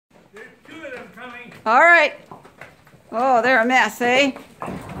All right. Oh, they're a mess, eh?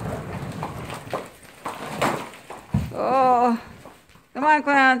 Oh, come on,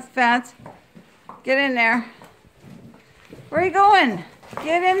 clowns, Fats. Get in there. Where are you going?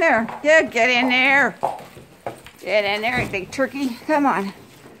 Get in there. Yeah, get in there. Get in there, big turkey. Come on.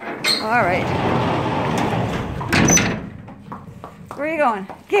 All right. Where are you going?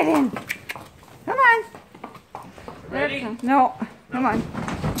 Get in. Come on. Ready? No. Come on.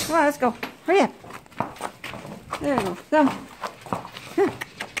 Come on, let's go. Hurry up. There you go. Come.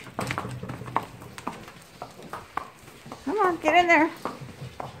 Come on, get in there.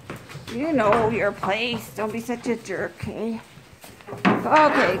 You know your place. Don't be such a jerk, eh?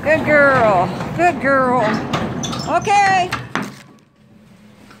 Okay, good girl. Good girl. Okay.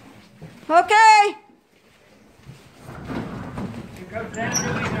 Okay. Here comes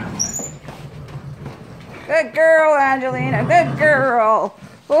Angelina. Good girl, Angelina. Good girl.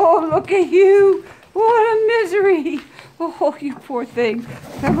 Oh, look at you. What a misery. Oh, you poor thing.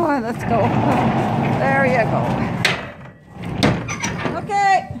 Come on, let's go. There you go.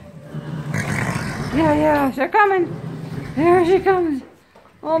 Okay. Yeah, they're coming. There she comes.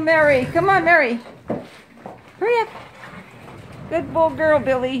 Oh, Mary. Come on, Mary. Hurry up. Good bull girl,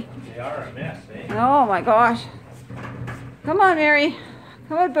 Billy. They are a mess, eh? Oh, my gosh. Come on, Mary.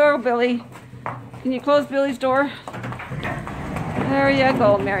 Come on, girl, Billy. Can you close Billy's door? There you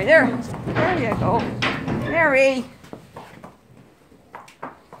go, Mary. There you go. Mary.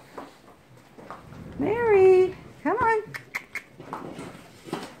 Mary. Come on.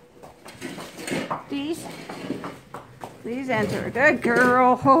 Please enter. Good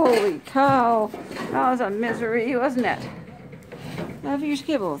girl. Holy cow. That was a misery, wasn't it? Have your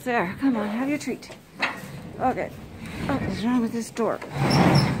skibbles. There. Come on. Have your treat. Okay. What is wrong with this door?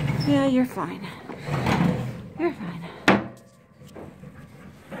 Yeah, you're fine. You're fine.